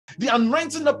The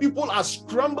anointing that people are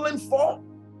scrambling for,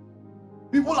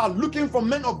 people are looking for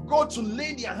men of God to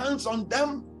lay their hands on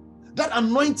them, that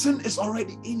anointing is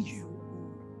already in you.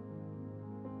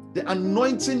 The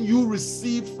anointing you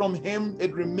receive from him,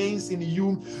 it remains in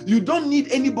you. You don't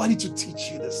need anybody to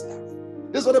teach you this stuff.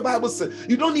 That's what the Bible says.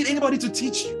 You don't need anybody to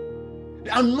teach you.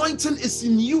 The anointing is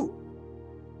in you.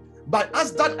 But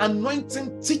as that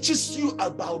anointing teaches you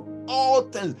about all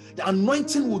things, the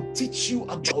anointing will teach you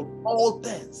about all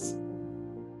things.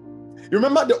 You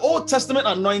remember the Old Testament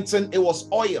anointing, it was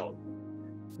oil.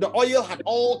 The oil had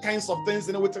all kinds of things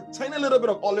in it with a tiny little bit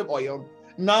of olive oil.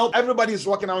 Now everybody is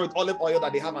walking around with olive oil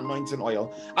that they have anointing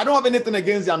oil. I don't have anything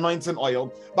against the anointing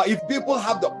oil, but if people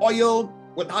have the oil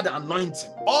without the anointing,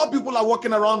 all people are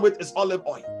walking around with is olive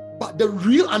oil. But the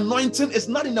real anointing is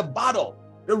not in the bottle.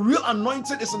 The real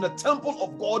anointing is in the temple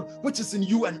of God, which is in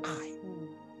you and I.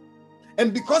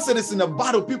 And because it is in a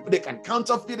bottle, people, they can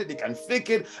counterfeit it, they can fake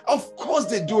it. Of course,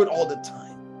 they do it all the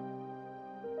time.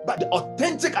 But the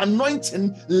authentic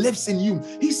anointing lives in you.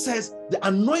 He says the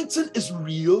anointing is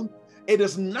real. It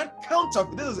is not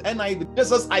counterfeit. This is NIV. This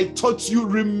says, I taught you,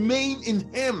 remain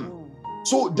in him.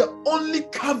 So the only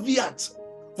caveat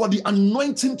for the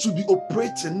anointing to be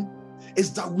operating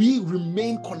is that we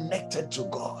remain connected to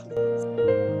God.